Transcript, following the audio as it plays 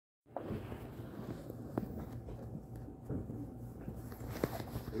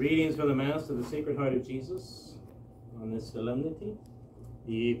Readings for the Mass of the Sacred Heart of Jesus on this solemnity.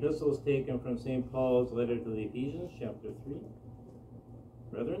 The epistle is taken from St. Paul's letter to the Ephesians, chapter 3.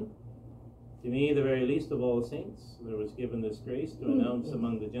 Brethren, to me, the very least of all saints, there was given this grace to announce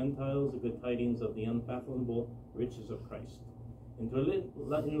among the Gentiles the good tidings of the unfathomable riches of Christ, and to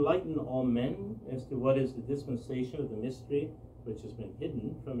enlighten all men as to what is the dispensation of the mystery which has been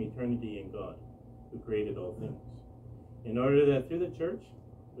hidden from eternity in God, who created all things, in order that through the church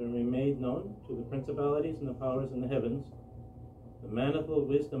there may be made known to the principalities and the powers in the heavens the manifold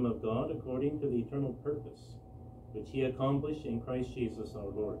wisdom of God according to the eternal purpose which he accomplished in Christ Jesus our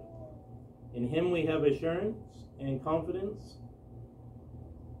Lord. In him we have assurance and confidence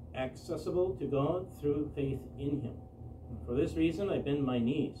accessible to God through faith in him. For this reason I bend my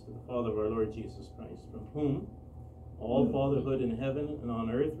knees to the Father of our Lord Jesus Christ, from whom all fatherhood in heaven and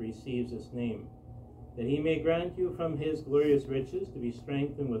on earth receives its name, that he may grant you from his glorious riches to be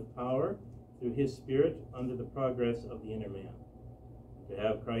strengthened with power through his Spirit under the progress of the inner man, to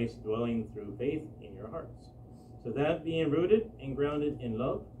have Christ dwelling through faith in your hearts, so that being rooted and grounded in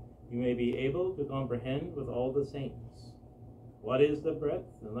love, you may be able to comprehend with all the saints what is the breadth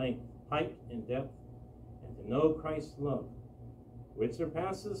and length, height and depth, and to know Christ's love, which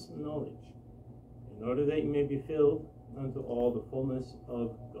surpasses knowledge, in order that you may be filled unto all the fullness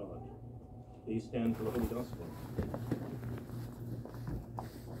of God. Please stand for the Holy Gospel.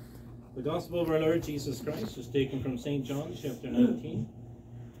 The Gospel of our Lord Jesus Christ is taken from St. John, chapter 19.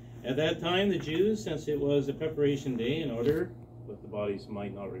 At that time the Jews, since it was a preparation day, in order that the bodies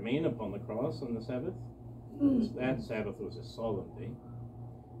might not remain upon the cross on the Sabbath, that Sabbath was a solemn day,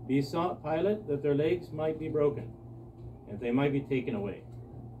 besought Pilate that their legs might be broken, and they might be taken away.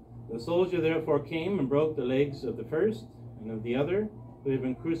 The soldier therefore came and broke the legs of the first and of the other who had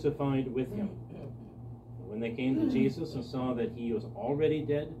been crucified with him. When they came to Jesus and saw that he was already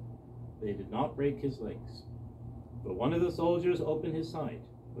dead, they did not break his legs. But one of the soldiers opened his side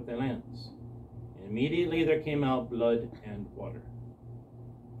with a lance, and immediately there came out blood and water.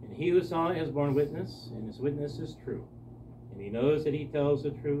 And he who saw it has borne witness, and his witness is true. And he knows that he tells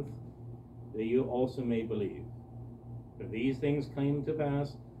the truth, that you also may believe. For these things came to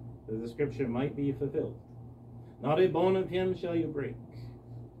pass, that the scripture might be fulfilled. Not a bone of him shall you break.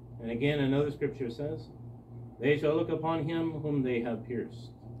 And again another scripture says, they shall look upon him whom they have pierced.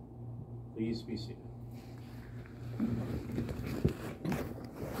 Please be seated.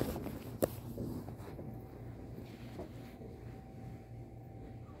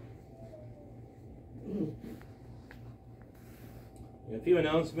 A few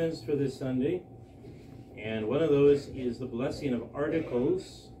announcements for this Sunday, and one of those is the blessing of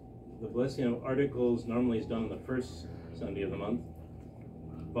articles. The blessing of articles normally is done on the first Sunday of the month,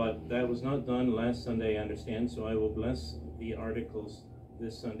 but that was not done last Sunday, I understand, so I will bless the articles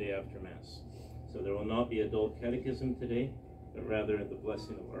this Sunday after Mass. So there will not be adult catechism today, but rather the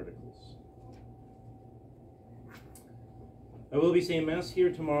blessing of articles. I will be saying Mass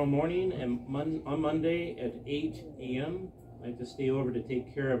here tomorrow morning and on Monday at 8 a.m. I have to stay over to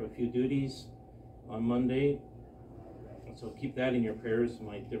take care of a few duties on Monday, so keep that in your prayers,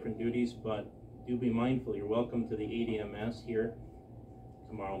 my different duties, but do be mindful, you're welcome to the 8 a.m. Mass here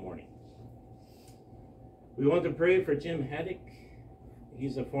tomorrow morning. We want to pray for Jim Haddock.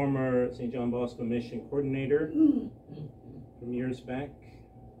 He's a former St. John Bosco Mission coordinator from years back.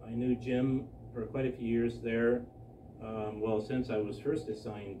 I knew Jim for quite a few years there, well, since I was first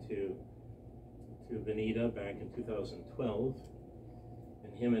assigned to Veneta back in 2012,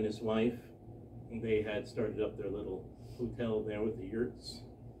 and him and his wife, they had started up their little hotel there with the yurts.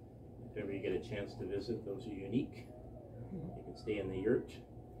 If ever you get a chance to visit, those are unique. You can stay in the yurt.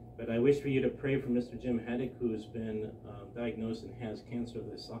 But I wish for you to pray for Mr. Jim Haddock, who has been diagnosed and has cancer of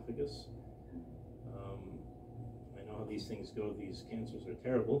the esophagus. I know how these things go. These cancers are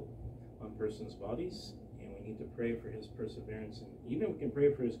terrible on persons' bodies, and we need to pray for his perseverance, and even we can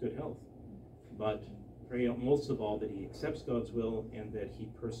pray for his good health. But pray most of all that he accepts God's will and that he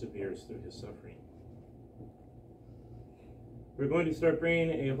perseveres through his suffering. We're going to start praying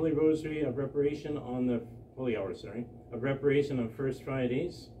a Holy Rosary of reparation on the Holy Hour, of reparation on First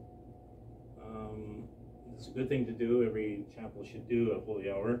Fridays. It's a good thing to do. Every chapel should do a Holy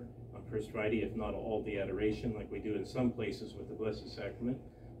Hour on First Friday, if not all the adoration, like we do in some places with the Blessed Sacrament.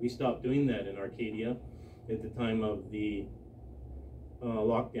 We stopped doing that in Arcadia at the time of the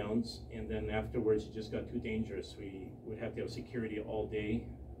lockdowns, and then afterwards it just got too dangerous. We would have to have security all day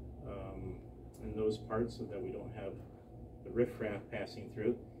in those parts so that we don't have the riffraff passing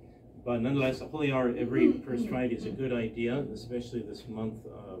through. But nonetheless, a Holy Hour every First Friday is a good idea, especially this month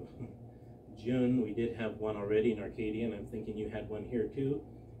of June. We did have one already in Arcadia, and I'm thinking you had one here too.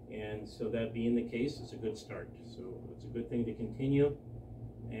 And so that being the case, it's a good start. So it's a good thing to continue,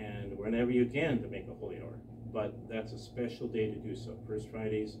 and whenever you can to make a holy hour. But that's a special day to do so. First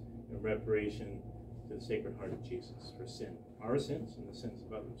Fridays in reparation to the Sacred Heart of Jesus for sin, our sins and the sins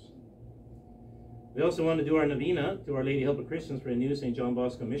of others. We also want to do our novena to Our Lady Help of Christians for a new St. John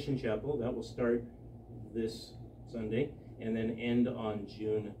Bosco Mission Chapel. That will start this Sunday and then end on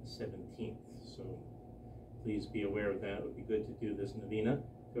June 17th. So please be aware of that. It would be good to do this novena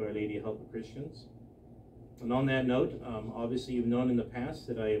to Our Lady Help of Christians. And on that note, obviously you've known in the past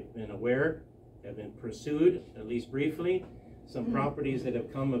that I have been aware, have been pursued, at least briefly, some properties that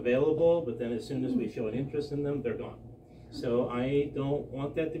have come available, but then as soon as we show an interest in them, they're gone. So I don't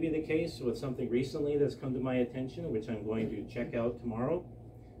want that to be the case with something recently that's come to my attention, which I'm going to check out tomorrow.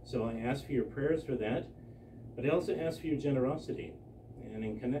 So I ask for your prayers for that, but I also ask for your generosity. And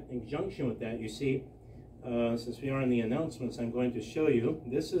in conjunction with that, you see, since we are in the announcements, I'm going to show you,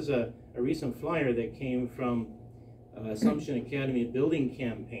 this is a recent flyer that came from Assumption Academy Building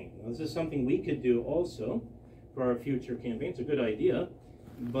Campaign. Now, this is something we could do also for our future campaigns. It's a good idea,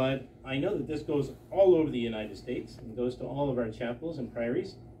 but I know that this goes all over the United States and goes to all of our chapels and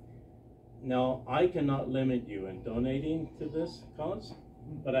priories. Now, I cannot limit you in donating to this cause,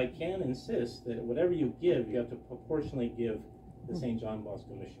 but I can insist that whatever you give, you have to proportionally give the St. John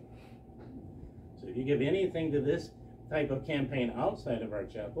Bosco Mission. So if you give anything to this type of campaign outside of our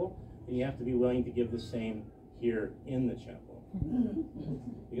chapel, then you have to be willing to give the same here in the chapel.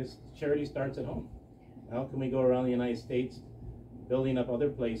 Because charity starts at home. How can we go around the United States building up other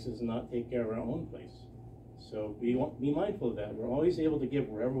places and not take care of our own place? So be mindful of that. We're always able to give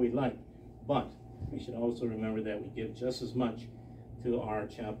wherever we like, but we should also remember that we give just as much to our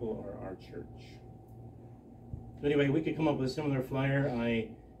chapel or our church. So anyway, we could come up with a similar flyer. I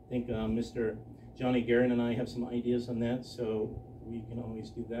think Mr. Johnny Guerin and I have some ideas on that, so we can always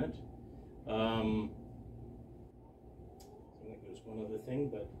do that. I think there's one other thing,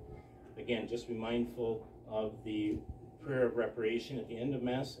 but again, just be mindful of the prayer of reparation at the end of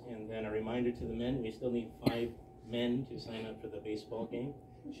Mass, and then a reminder to the men, we still need 5 men to sign up for the baseball game.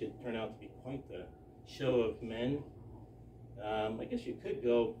 It should turn out to be quite the show of men. I guess you could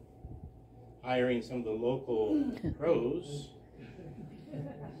go hiring some of the local pros.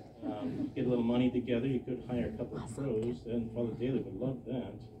 Get a little money together, you could hire a couple of pros, then Father Daly would love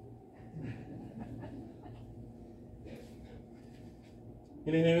that.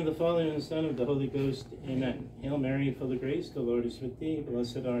 In the name of the Father, and the Son, and of the Holy Ghost, amen. Hail Mary, full of grace, the Lord is with thee.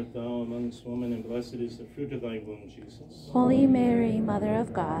 Blessed art thou amongst women, and blessed is the fruit of thy womb, Jesus. Holy Mary, Mother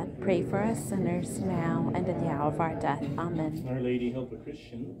of God, pray for us sinners now and at the hour of our death. Amen. Our Lady, help of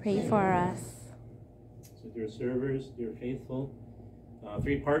Christians. Pray for us. So dear servers, dear faithful,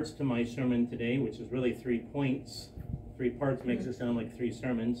 3 parts to my sermon today, which is really 3 points. 3 parts makes it sound like 3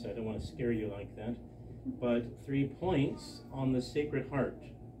 sermons. I don't want to scare you like that. But 3 points on the Sacred Heart,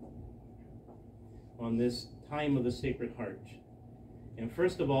 on this time of the Sacred Heart. And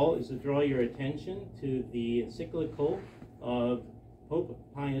first of all is to draw your attention to the encyclical of Pope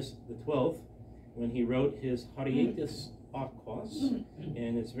Pius XII when he wrote his Harietis Aquas.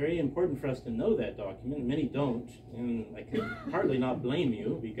 And it's very important for us to know that document. Many don't, and I can hardly not blame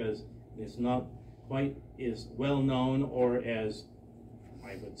you, because it's not quite as well known or as,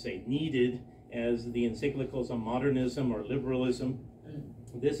 I would say, needed as the encyclicals on modernism or liberalism.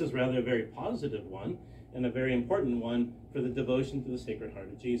 This is rather a very positive one and a very important one for the devotion to the Sacred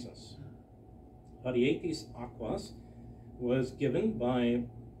Heart of Jesus. Harietis Aquas was given by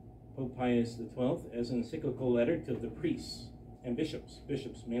Pope Pius XII as an encyclical letter to the priests and bishops,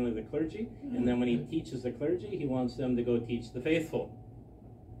 mainly the clergy, and then when he teaches the clergy, he wants them to go teach the faithful.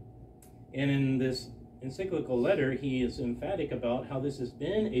 And in this encyclical letter, he is emphatic about how this has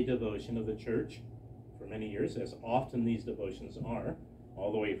been a devotion of the Church for many years, as often these devotions are,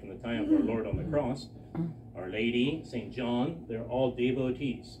 all the way from the time of our Lord on the cross. Our Lady, St. John, they're all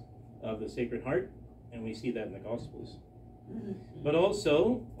devotees of the Sacred Heart, and we see that in the Gospels. But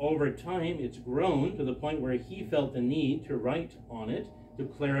also, over time, it's grown to the point where he felt the need to write on it, to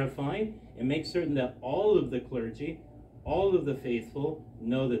clarify, and make certain that all of the clergy, all of the faithful,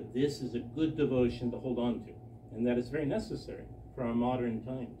 know that this is a good devotion to hold on to, and that it's very necessary for our modern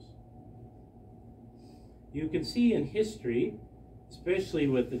times. You can see in history, especially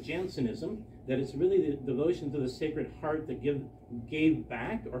with the Jansenism, that it's really the devotion to the Sacred Heart that gave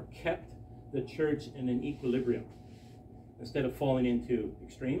back or kept the Church in an equilibrium. Instead of falling into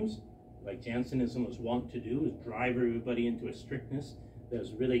extremes, like Jansenism was wont to do, is drive everybody into a strictness that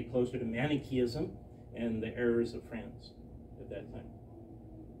was really closer to Manichaeism and the errors of France at that time.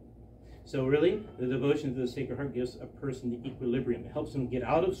 So really, the devotion to the Sacred Heart gives a person the equilibrium. It helps them get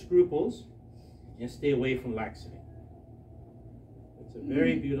out of scruples and stay away from laxity. It's a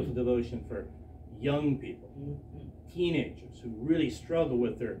very beautiful devotion for young people, teenagers who really struggle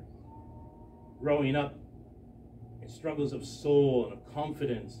with their growing up, and struggles of soul and of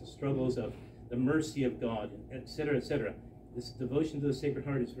confidence, and struggles of the mercy of God, etc., etc. This devotion to the Sacred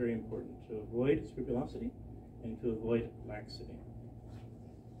Heart is very important to avoid scrupulosity and to avoid laxity.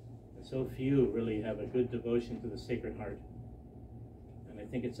 And so few really have a good devotion to the Sacred Heart. And I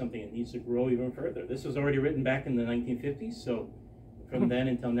think it's something that needs to grow even further. This was already written back in the 1950s, so from then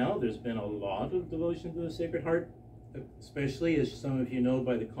until now, there's been a lot of devotion to the Sacred Heart, especially, as some of you know,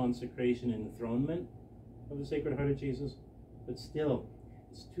 by the consecration and enthronement of the Sacred Heart of Jesus. But still,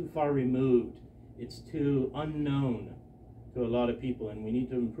 it's too far removed. It's too unknown to a lot of people, and we need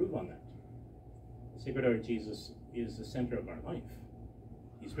to improve on that. The Sacred Heart of Jesus is the center of our life.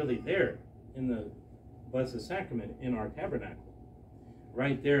 He's really there in the Blessed Sacrament, in our tabernacle.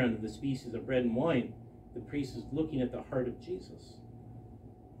 Right there under the species of bread and wine, the priest is looking at the heart of Jesus.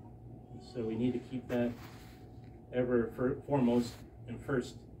 So we need to keep that ever foremost and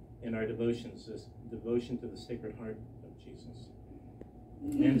first in our devotions, this devotion to the Sacred Heart of Jesus.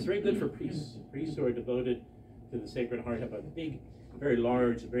 And it's very good for priests. Priests who are devoted to the Sacred Heart have a big, very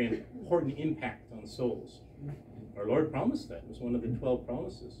large, very important impact on souls. Our Lord promised that. It was one of the 12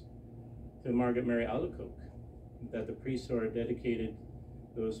 promises to Margaret Mary Alacoque, that the priests who are dedicated,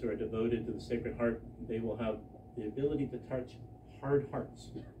 those who are devoted to the Sacred Heart, they will have the ability to touch hard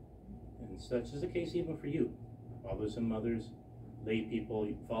hearts. And such is the case even for you, fathers and mothers, lay people,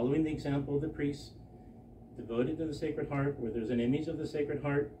 following the example of the priests, devoted to the Sacred Heart, where there's an image of the Sacred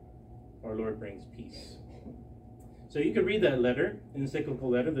Heart, our Lord brings peace. So you can read that letter, encyclical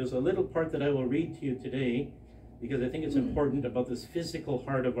letter. There's a little part that I will read to you today, because I think it's important about this physical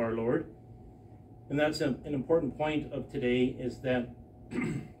heart of our Lord. And that's an important point of today, is that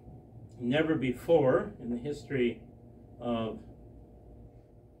never before in the history of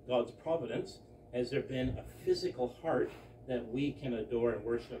God's providence has there been a physical heart that we can adore and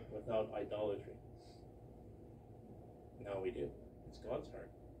worship without idolatry. Now we do. It's God's heart.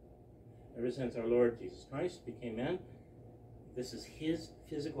 Ever since our Lord Jesus Christ became man, this is his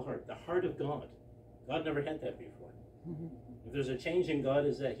physical heart, the heart of God. God never had that before. If there's a change in God,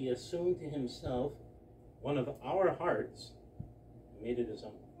 is that he assumed to himself one of our hearts and made it his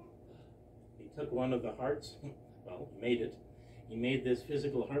own. He took one of the hearts, well, he made it. He made this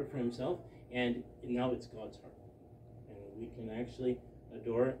physical heart for himself, and now it's God's heart. And we can actually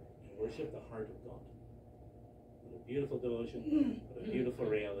adore and worship the heart of God. What a beautiful devotion, what a beautiful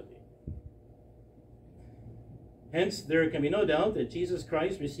reality. Hence, there can be no doubt that Jesus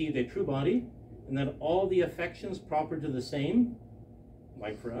Christ received a true body, and that all the affections proper to the same,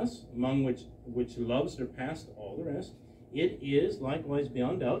 like for us, among which love surpassed all the rest, it is likewise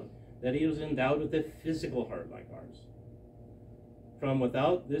beyond doubt that he was endowed with a physical heart like ours. From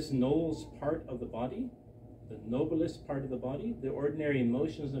without this noblest part of the body, the noblest part of the body, the ordinary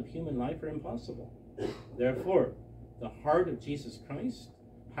emotions of human life are impossible. Therefore, the heart of Jesus Christ,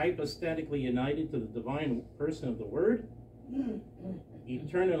 hypostatically united to the divine person of the Word,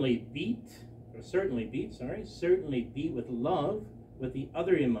 certainly beat with love with the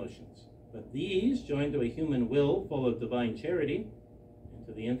other emotions. But these, joined to a human will full of divine charity, and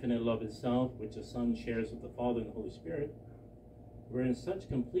to the infinite love itself, which the Son shares with the Father and the Holy Spirit, were in such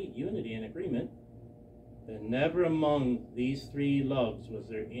complete unity and agreement that never among these three loves was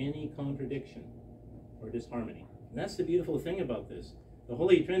there any contradiction or disharmony. And that's the beautiful thing about this. The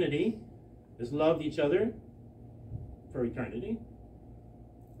Holy Trinity has loved each other for eternity.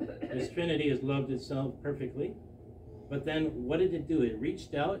 This Trinity has loved itself perfectly. But then what did it do? It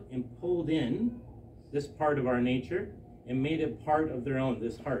reached out and pulled in this part of our nature and made it part of their own,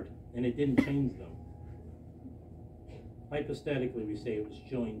 this heart. And it didn't change them. Hypostatically, we say it was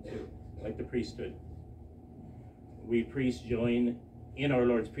joined to, like the priesthood. We priests join in our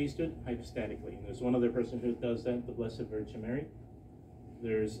Lord's priesthood hypostatically. And there's one other person who does that, the Blessed Virgin Mary.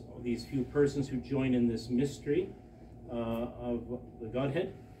 There's these few persons who join in this mystery of the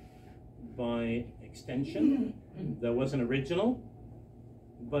Godhead by extension that wasn't original,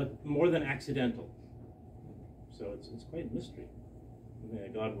 but more than accidental. So it's quite a mystery.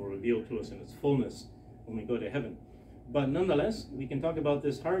 God will reveal to us in its fullness when we go to heaven. But nonetheless, we can talk about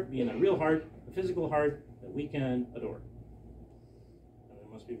this heart being a real heart, a physical heart that we can adore. And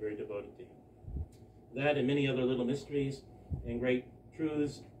we must be very devoted to him. That and many other little mysteries and great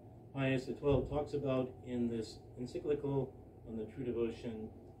truths Pius XII talks about in this encyclical on the true devotion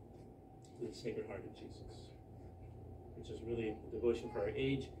to the Sacred Heart of Jesus, which is really a devotion for our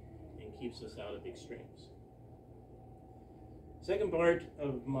age and and keeps us out of extremes. Second part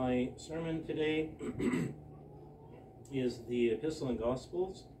of my sermon today is the Epistle and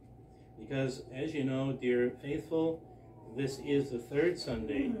Gospels, because as you know, dear faithful, this is the third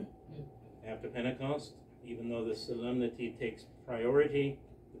Sunday after Pentecost. Even though the solemnity takes priority,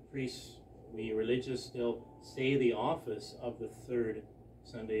 the priests, we religious, still say the office of the third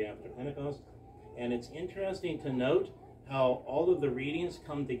Sunday after Pentecost. And it's interesting to note how all of the readings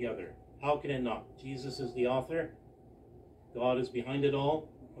come together. How can it not? Jesus is the author. God is behind it all.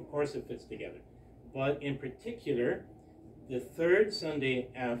 Of course it fits together. But in particular, the third Sunday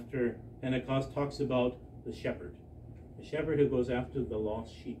after Pentecost talks about the shepherd. The shepherd who goes after the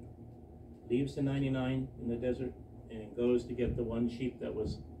lost sheep. Leaves the 99 in the desert and goes to get the one sheep that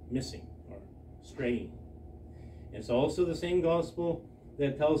was missing or straying. It's also the same gospel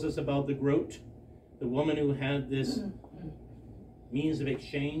that tells us about the groat, the woman who had this means of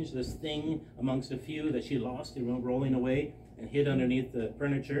exchange, this thing amongst a few that she lost and went rolling away and hid underneath the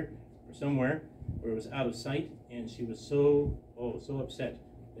furniture or somewhere where it was out of sight, and she was so upset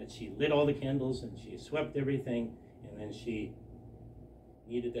that she lit all the candles and she swept everything, and then she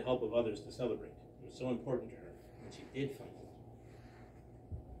needed the help of others to celebrate. It was so important to her, and she did find it.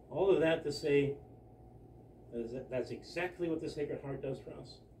 All of that to say that's exactly what the Sacred Heart does for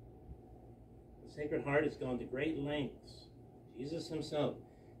us. The Sacred Heart has gone to great lengths. Jesus himself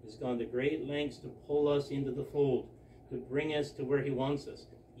has gone to great lengths to pull us into the fold, to bring us to where he wants us.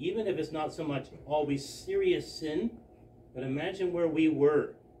 Even if it's not so much always serious sin, but imagine where we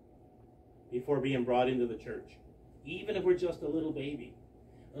were before being brought into the church. Even if we're just a little baby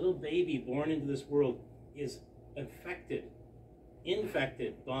born into this world is infected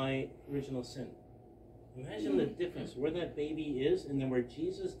by original sin. Imagine the difference where that baby is and then where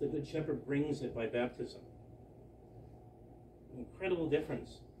Jesus, the Good Shepherd, brings it by baptism. An incredible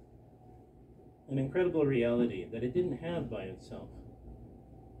difference. An incredible reality that it didn't have by itself.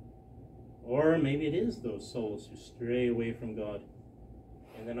 Or maybe it is those souls who stray away from God,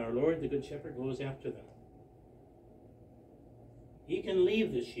 and then our Lord, the Good Shepherd, goes after them. He can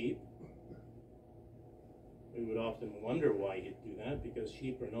leave the sheep. We would often wonder why he'd do that, because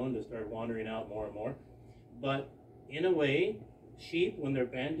sheep are known to start wandering out more and more. But in a way, sheep, when they're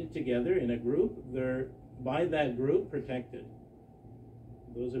banded together in a group, they're by that group protected.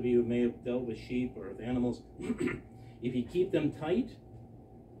 Those of you who may have dealt with sheep or with animals, if you keep them tight,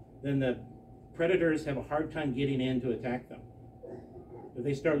 then the predators have a hard time getting in to attack them. If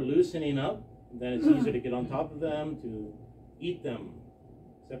they start loosening up, then it's easier to get on top of them, to eat them,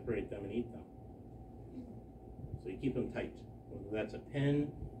 separate them and eat them. So you keep them tight, whether that's a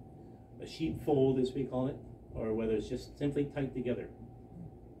pen, a sheepfold as we call it, or whether it's just simply tight together,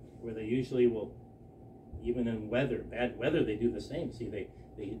 where they usually will, even in bad weather, they do the same. See, they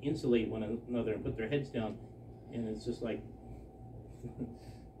insulate one another and put their heads down, and it's just like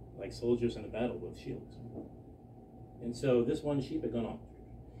like soldiers in a battle with shields. And so this one sheep had gone off,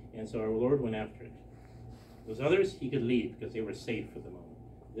 and so our Lord went after it. Those others he could leave because they were safe for the moment.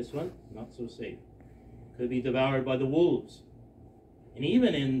 This one, not so safe. Could be devoured by the wolves. And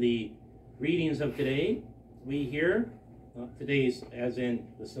even in the readings of today, we hear, not today's as in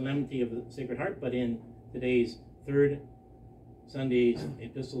the solemnity of the Sacred Heart, but in today's third Sunday's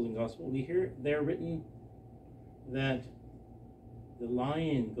Epistle and Gospel, we hear there written that the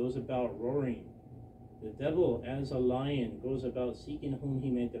lion goes about roaring. The devil, as a lion, goes about seeking whom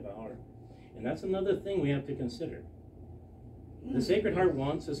he may devour. And that's another thing we have to consider. The Sacred Heart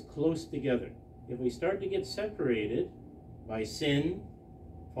wants us close together. If we start to get separated by sin,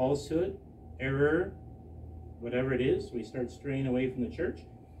 falsehood, error, whatever it is, we start straying away from the church,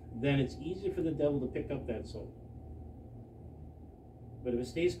 then it's easy for the devil to pick up that soul. But if it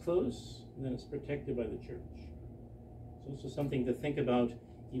stays close, then it's protected by the church. It's also something to think about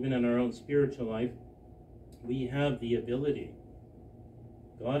even in our own spiritual life. We have the ability.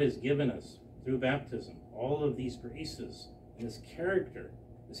 God has given us, through baptism, all of these graces. And this character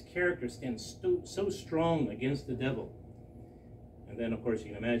stands so strong against the devil. And then, of course,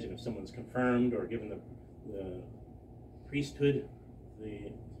 you can imagine if someone's confirmed or given the priesthood,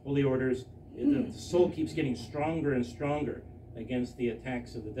 the holy orders, the soul keeps getting stronger and stronger against the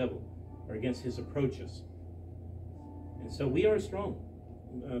attacks of the devil or against his approaches. And so we are strong.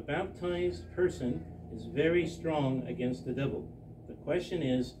 A baptized person is very strong against the devil. The question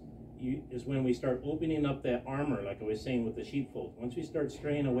is when we start opening up that armor, like I was saying with the sheepfold. Once we start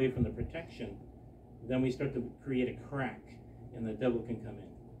straying away from the protection, then we start to create a crack, and the devil can come in.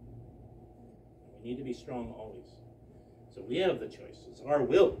 We need to be strong always. So we have the choice. It's our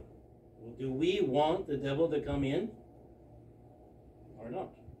will. Do we want the devil to come in or not?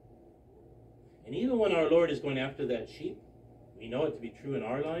 And even when our Lord is going after that sheep, we know it to be true in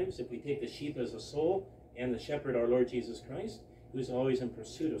our lives. If we take the sheep as a soul and the shepherd, our Lord Jesus Christ, who's always in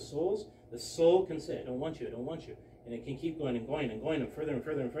pursuit of souls, the soul can say, I don't want you, I don't want you. And it can keep going and going and going and further and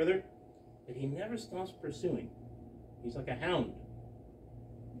further and further. But he never stops pursuing. He's like a hound.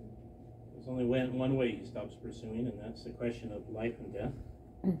 There's only one way he stops pursuing, and that's the question of life and death.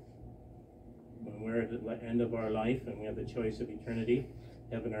 When we're at the end of our life and we have the choice of eternity,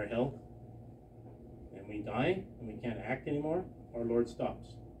 heaven or hell, and we die and we can't act anymore, our Lord stops.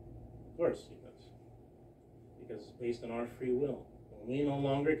 Of course he does. Because it's based on our free will. When we no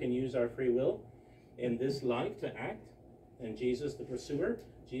longer can use our free will in this life to act, and Jesus the pursuer,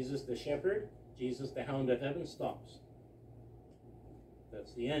 Jesus the shepherd, Jesus the hound of heaven stops.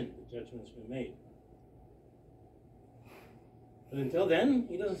 That's the end. The judgment's been made. But until then,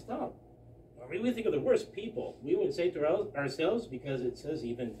 he doesn't stop. I mean, we think of the worst people. We would say to ourselves, because it says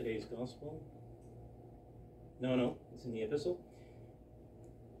even in today's gospel. No, it's in the epistle.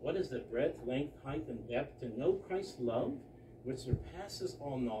 What is the breadth, length, height, and depth to know Christ's love, which surpasses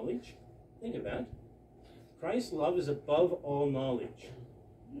all knowledge? Think of that. Christ's love is above all knowledge.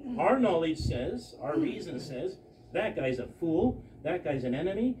 Our knowledge says, our reason says, that guy's a fool, that guy's an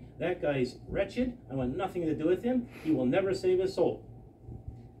enemy, that guy's wretched, I want nothing to do with him, he will never save his soul.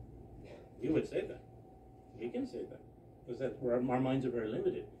 We would say that. We can say that. Because that's where our minds are very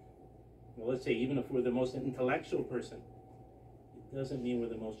limited. Well, let's say even if we're the most intellectual person, it doesn't mean we're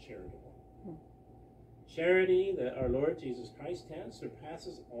the most charitable. Charity that our Lord Jesus Christ has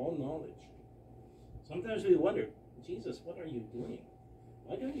surpasses all knowledge. Sometimes we wonder, Jesus, what are you doing?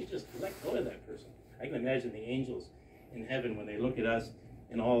 Why don't you just let go of that person? I can imagine the angels in heaven when they look at us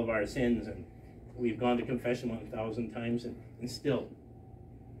and all of our sins, and we've gone to confession 1,000 times, and still,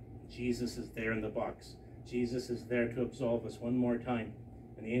 Jesus is there in the box. Jesus is there to absolve us one more time.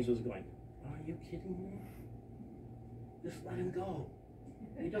 And the angel's going, are you kidding me? Just let him go.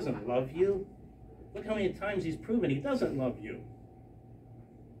 He doesn't love you. Look how many times he's proven he doesn't love you.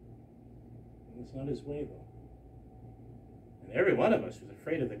 And it's not his way, though. And every one of us who's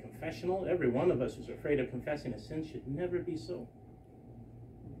afraid of the confessional, every one of us who's afraid of confessing a sin should never be so.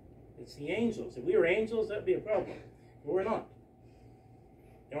 It's the angels. If we were angels, that'd be a problem. But we're not.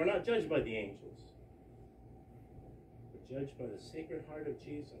 And we're not judged by the angels. We're judged by the Sacred Heart of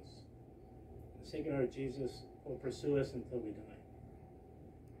Jesus. The Sacred Heart of Jesus will pursue us until we die.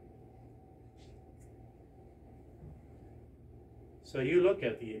 So you look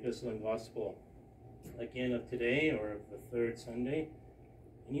at the Epistle and Gospel again of today or of the third Sunday,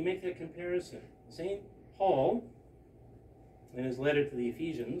 and you make that comparison. St. Paul, in his letter to the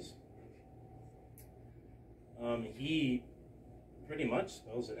Ephesians, he pretty much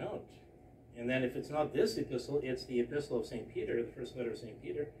spells it out. And then if it's not this epistle, it's the epistle of St. Peter, the first letter of St.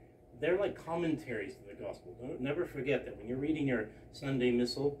 Peter. They're like commentaries to the gospel. Never forget that when you're reading your Sunday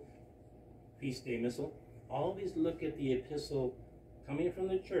missal, feast day missal, always look at the epistle coming from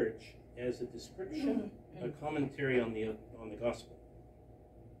the church as a description, a commentary on the gospel.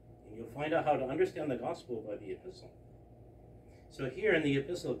 And you'll find out how to understand the gospel by the epistle. So here in the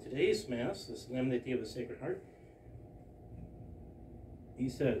epistle of today's Mass, the Solemnity of the Sacred Heart, he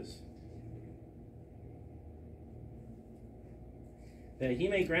says, that he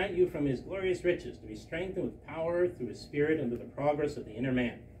may grant you from his glorious riches to be strengthened with power through his Spirit unto the progress of the inner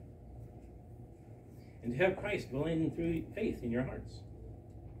man, and to have Christ dwelling through faith in your hearts,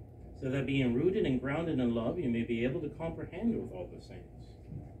 so that being rooted and grounded in love, you may be able to comprehend with all the saints.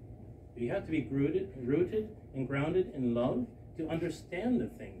 You have to be rooted and grounded in love to understand the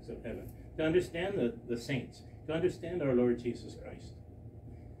things of heaven, to understand the saints, to understand our Lord Jesus Christ.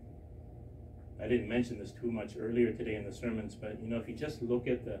 I didn't mention this too much earlier today in the sermons, but if you just look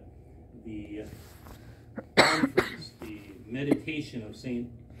at the conference, the meditation of St.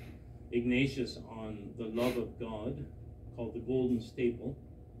 Ignatius on the love of God, called the Golden Staple,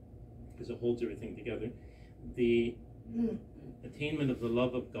 because it holds everything together. The attainment of the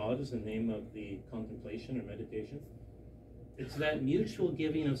love of God is the name of the contemplation or meditation. It's that mutual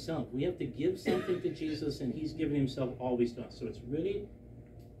giving of self. We have to give something to Jesus, and he's giving himself always to us. So it's really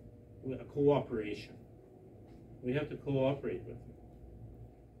a cooperation. We have to cooperate with him.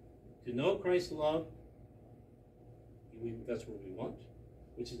 To know Christ's love, that's what we want,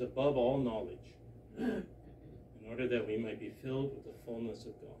 which is above all knowledge, in order that we might be filled with the fullness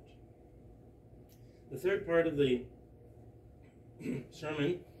of God. The third part of the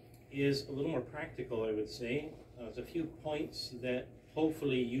sermon is a little more practical, I would say. There's a few points that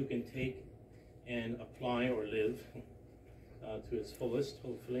hopefully you can take and apply or live to its fullest,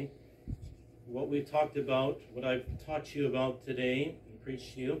 hopefully. What we've talked about, what I've taught you about today and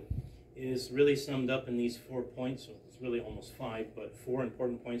preached to you, is really summed up in these 4 points. So it's really almost 5, but 4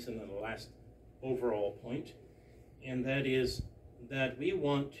 important points, and then the last overall point. And that is that we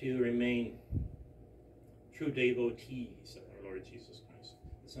want to remain true devotees of our Lord Jesus Christ.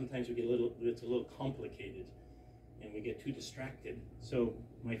 Sometimes it's a little complicated, and we get too distracted. So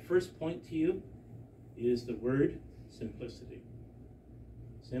my first point to you is the word simplicity.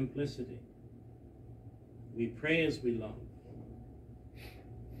 Simplicity. We pray as we love,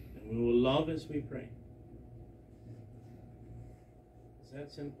 and we will love as we pray. It's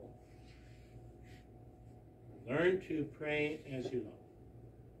that simple. Learn to pray as you love.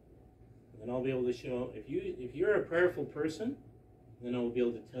 And then I'll be able to show, if you're a prayerful person, then I'll be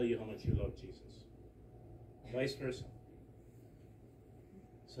able to tell you how much you love Jesus. Vice versa.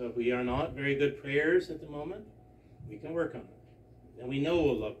 So if we are not very good prayers at the moment, we can work on it. And we know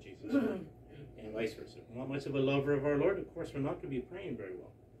we'll love Jesus. And vice versa. If we're not much of a lover of our Lord, of course we're not going to be praying very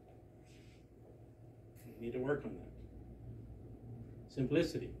well. We need to work on that.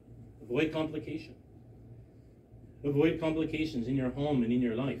 Simplicity. Avoid complication. Avoid complications in your home and in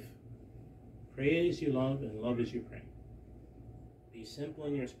your life. Pray as you love and love as you pray. Be simple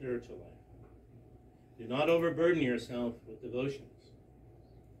in your spiritual life. Do not overburden yourself with devotions.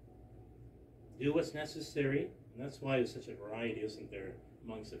 Do what's necessary, and that's why there's such a variety, isn't there,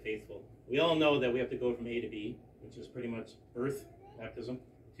 amongst the faithful. We all know that we have to go from A to B, which is pretty much birth, baptism,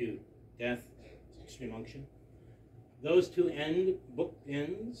 to death, extreme unction. Those two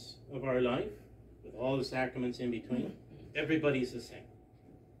bookends of our life, with all the sacraments in between, everybody's the same.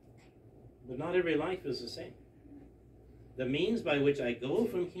 But not every life is the same. The means by which I go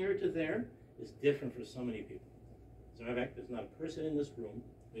from here to there is different for so many people. As a matter of fact, there's not a person in this room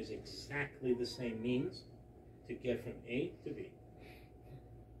who has exactly the same means to get from A to B.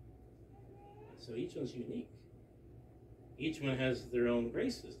 So each one's unique. Each one has their own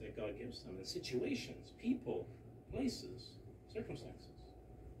graces that God gives them, and situations, people, places, circumstances.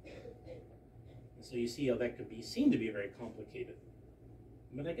 And so you see how that could be seen to be very complicated.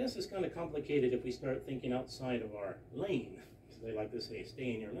 But I guess it's kind of complicated if we start thinking outside of our lane. As they like to say,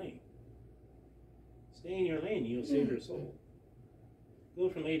 stay in your lane. Stay in your lane, you'll save your soul. Go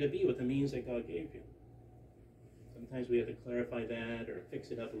from A to B with the means that God gave you. Sometimes we have to clarify that or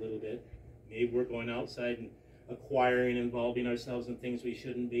fix it up a little bit. Maybe we're going outside and acquiring and involving ourselves in things we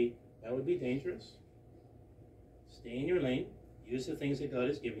shouldn't be. That would be dangerous. Stay in your lane. Use the things that God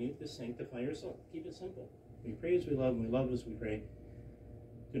has given you to sanctify your soul. Keep it simple. We pray as we love, and we love as we pray.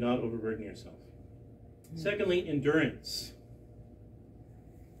 Do not overburden yourself. Secondly, endurance.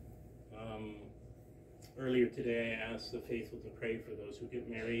 Earlier today, I asked the faithful to pray for those who get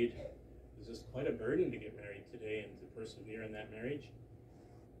married. It's just quite a burden to get married today and to persevere in that marriage.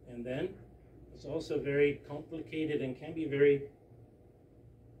 And then it's also very complicated and can be very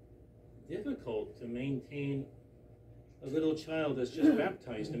difficult to maintain a little child that's just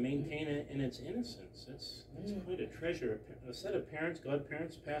baptized, and maintain it in its innocence. That's quite a treasure. A set of parents,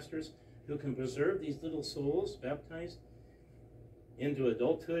 godparents, pastors, who can preserve these little souls baptized into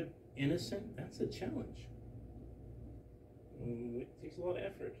adulthood innocent, that's a challenge. It takes a lot of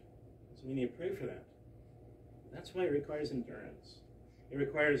effort. So we need to pray for that. That's why it requires endurance. It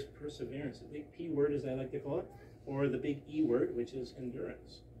requires perseverance. The big P word, as I like to call it, or the big E word, which is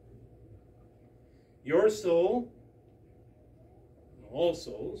endurance. Your soul, all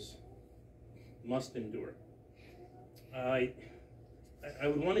souls, must endure. I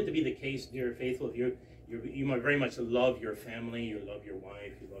would want it to be the case, dear faithful, if you might very much love your family, you love your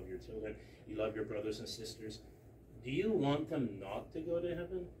wife, you love your children, you love your brothers and sisters. Do you want them not to go to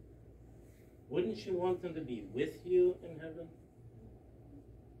heaven? Wouldn't you want them to be with you in heaven?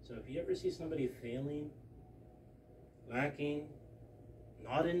 So if you ever see somebody failing, lacking,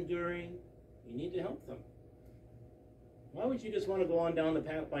 not enduring, you need to help them. Why would you just want to go on down the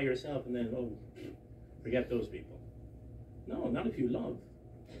path by yourself and then, forget those people? No, not if you love.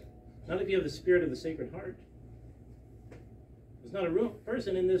 Not if you have the spirit of the Sacred Heart. There's not a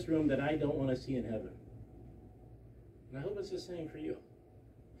person in this room that I don't want to see in heaven. And I hope it's the same for you.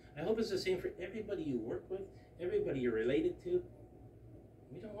 I hope it's the same for everybody you work with, everybody you're related to.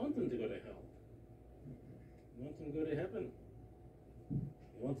 We don't want them to go to hell. We want them to go to heaven.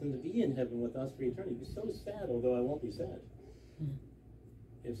 We want them to be in heaven with us for eternity. It'd be so sad, although I won't be sad,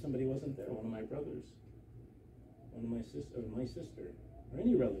 if somebody wasn't there, one of my brothers, one of my sister, or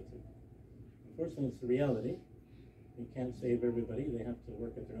any relative. Unfortunately, it's the reality. We can't save everybody. They have to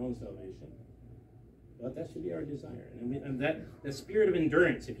work at their own salvation. But that should be our desire. And that spirit of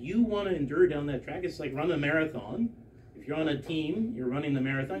endurance, if you want to endure down that track, it's like run a marathon. If you're on a team, you're running the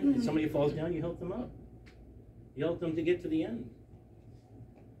marathon, if somebody falls down, you help them up. You help them to get to the end.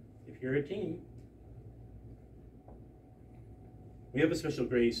 If if you're a team, we have a special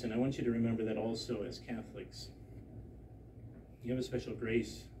grace, and I want you to remember that also as Catholics. You have a special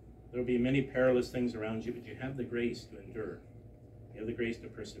grace. There will be many perilous things around you, but you have the grace to endure. You have the grace to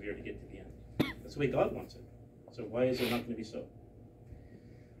persevere to get to the end. That's the way God wants it. So why is it not going to be so?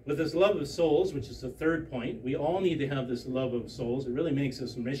 With this love of souls, which is the third point, we all need to have this love of souls. It really makes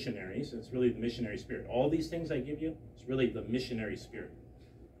us missionaries. It's really the missionary spirit. All these things I give you, it's really the missionary spirit.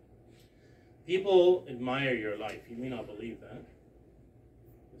 People admire your life. You may not believe that.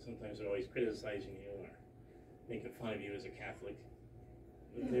 Sometimes they're always criticizing you or making fun of you as a Catholic.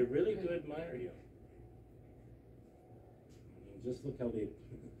 But they really do admire you. I mean, just look how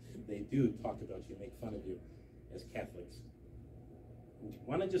they do talk about you, make fun of you as Catholics.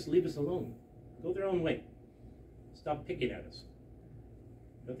 Why not just leave us alone? Go their own way. Stop picking at us.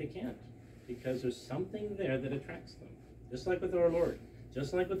 But they can't, because there's something there that attracts them. Just like with our Lord,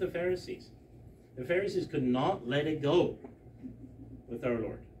 just like with the Pharisees. The Pharisees could not let it go with our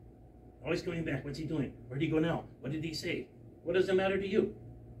Lord. Always coming back. What's he doing? Where did he go now? What did he say? What does it matter to you?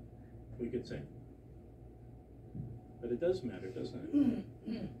 We could say. But it does matter, doesn't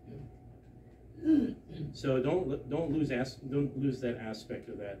it? So don't lose that aspect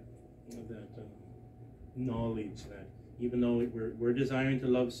of that knowledge that even though we're desiring to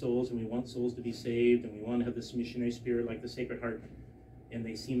love souls and we want souls to be saved and we want to have this missionary spirit like the Sacred Heart, and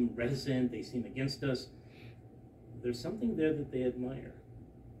they seem reticent, they seem against us, there's something there that they admire.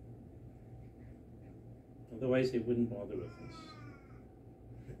 Otherwise, they wouldn't bother with us.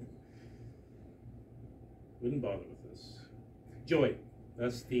 Wouldn't bother with us. Joy.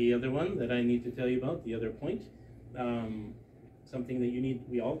 That's the other one that I need to tell you about, the other point. Something that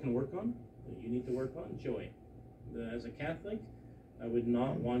we all can work on, that you need to work on, joy. As a Catholic, I would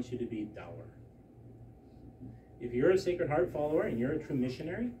not want you to be dour. If you're a Sacred Heart follower and you're a true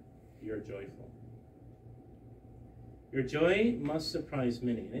missionary, you're joyful. Your joy must surprise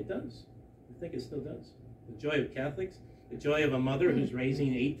many, and it does. I think it still does. The joy of Catholics, the joy of a mother who's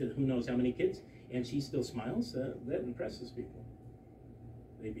raising 8 to who knows how many kids, and she still smiles, that impresses people.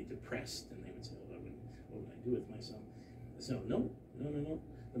 They'd be depressed, and they would say, oh, what would I do with myself? So, no.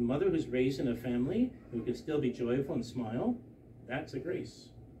 The mother who's raised in a family who can still be joyful and smile, that's a grace.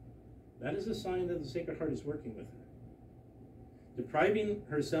 That is a sign that the Sacred Heart is working with her. Depriving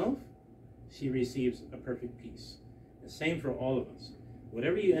herself, she receives a perfect peace. The same for all of us.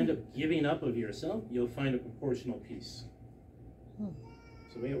 Whatever you end up giving up of yourself, you'll find a proportional peace.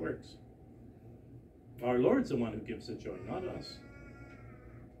 That's the way it works. Our Lord's the one who gives the joy, not us.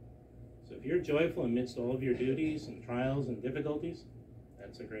 So if you're joyful amidst all of your duties and trials and difficulties,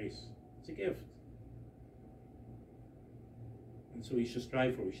 that's a grace. It's a gift. And so we should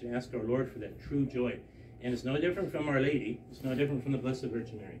strive for it. We should ask our Lord for that true joy. And it's no different from Our Lady. It's no different from the Blessed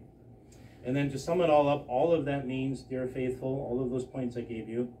Virgin Mary. And then to sum it all up, all of that means, dear faithful, all of those points I gave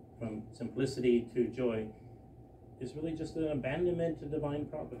you, from simplicity to joy, is really just an abandonment to divine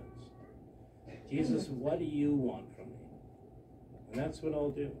providence. Jesus, what do you want from me? And that's what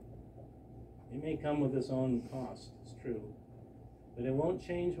I'll do. It may come with its own cost, it's true. But it won't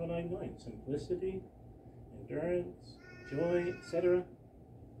change what I'm doing. Simplicity, endurance, joy, etc.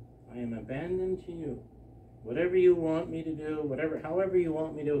 I am abandoned to you. Whatever you want me to do, however you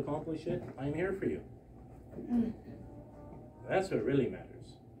want me to accomplish it, I'm here for you. That's what really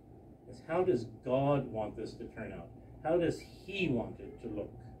matters. Is how does God want this to turn out? How does He want it to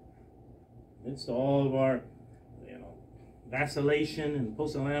look? Amidst all of our, vacillation and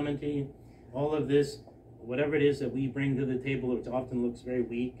pusillanimity, all of this, whatever it is that we bring to the table, which often looks very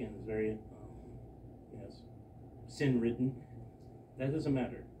weak and is very sin-ridden, that doesn't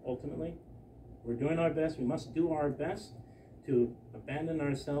matter. Ultimately, we're doing our best. We must do our best to abandon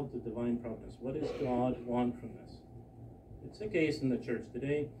ourselves to divine providence. What does God want from us? It's the case in the church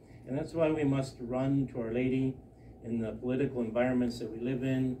today, and that's why we must run to Our Lady in the political environments that we live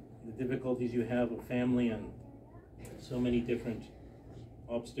in, the difficulties you have with family and so many different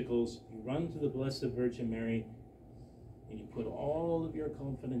obstacles. You run to the Blessed Virgin Mary and you put all of your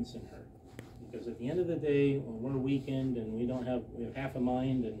confidence in her. Because at the end of the day, when we're weakened and we have half a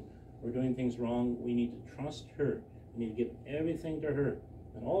mind and we're doing things wrong, we need to trust her. We need to give everything to her.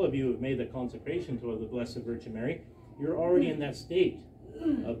 And all of you who have made the consecration to the Blessed Virgin Mary, you're already in that state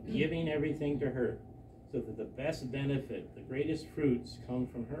of giving everything to her, so that the best benefit, the greatest fruits come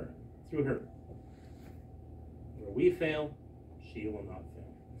from her, through her. Where we fail, she will not fail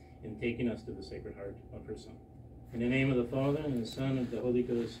in taking us to the Sacred Heart of her Son. In the name of the Father, and the Son, and the Holy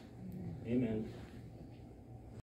Ghost, amen.